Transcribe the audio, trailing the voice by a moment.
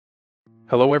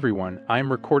Hello everyone, I am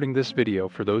recording this video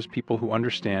for those people who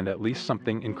understand at least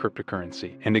something in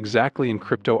cryptocurrency, and exactly in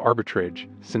crypto arbitrage,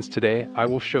 since today I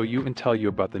will show you and tell you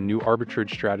about the new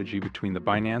arbitrage strategy between the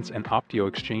Binance and Optio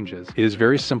exchanges. It is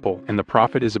very simple, and the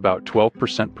profit is about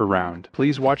 12% per round.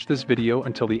 Please watch this video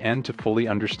until the end to fully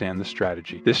understand the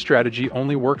strategy. This strategy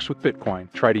only works with Bitcoin.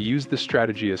 Try to use this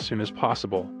strategy as soon as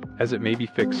possible, as it may be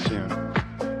fixed soon.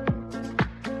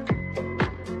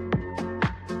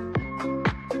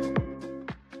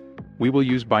 We will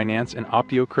use Binance and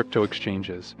Optio crypto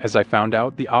exchanges. As I found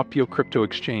out, the Optio crypto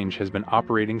exchange has been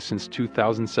operating since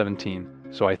 2017,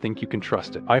 so I think you can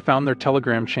trust it. I found their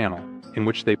Telegram channel, in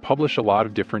which they publish a lot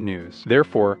of different news.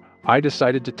 Therefore, I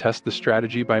decided to test the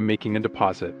strategy by making a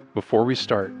deposit. Before we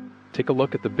start, take a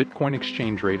look at the Bitcoin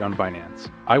exchange rate on Binance.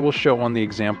 I will show on the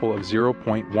example of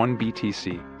 0.1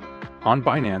 BTC. On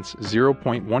Binance,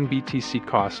 0.1 BTC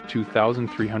costs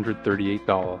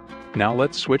 $2,338. Now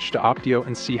let's switch to Optio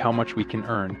and see how much we can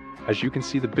earn. As you can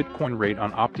see, the Bitcoin rate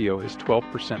on Optio is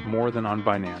 12% more than on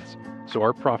Binance, so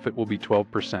our profit will be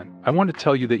 12%. I want to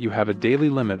tell you that you have a daily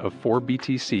limit of 4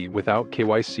 BTC without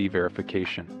KYC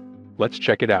verification. Let's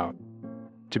check it out.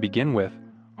 To begin with,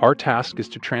 our task is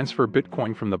to transfer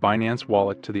Bitcoin from the Binance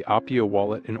wallet to the Optio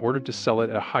wallet in order to sell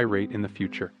it at a high rate in the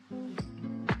future.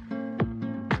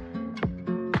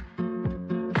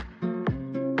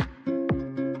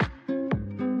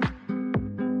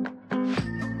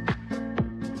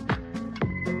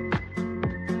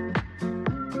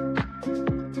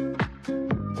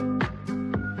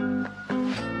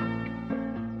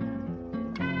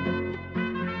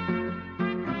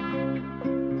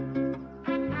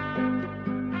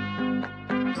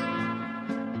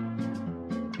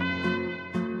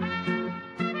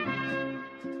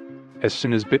 As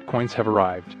soon as Bitcoins have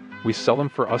arrived, we sell them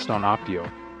for us on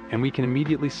Optio, and we can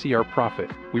immediately see our profit.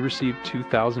 We received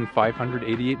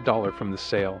 $2,588 from the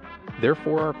sale,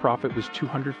 therefore our profit was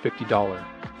 $250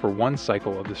 for one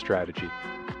cycle of the strategy.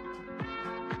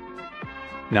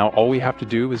 Now all we have to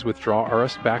do is withdraw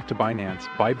RS back to Binance,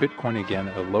 buy Bitcoin again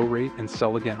at a low rate and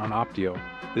sell again on Optio.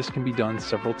 This can be done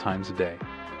several times a day.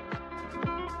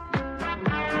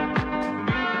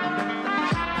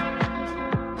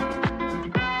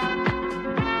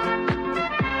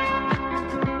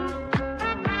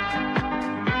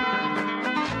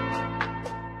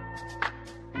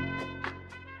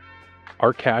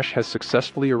 Our cash has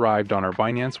successfully arrived on our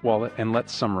Binance wallet, and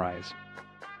let's summarize.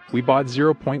 We bought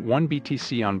 0.1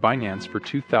 BTC on Binance for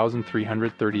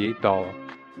 $2,338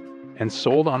 and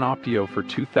sold on Optio for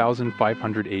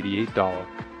 $2,588.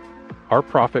 Our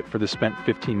profit for the spent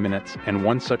 15 minutes and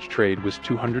one such trade was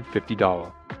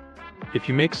 $250. If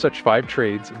you make such 5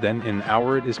 trades, then in an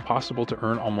hour it is possible to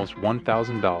earn almost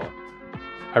 $1,000.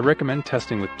 I recommend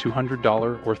testing with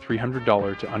 $200 or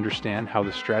 $300 to understand how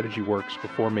the strategy works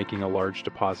before making a large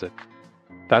deposit.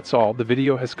 That's all, the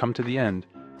video has come to the end.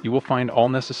 You will find all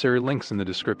necessary links in the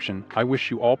description. I wish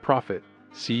you all profit.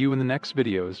 See you in the next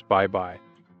videos. Bye bye.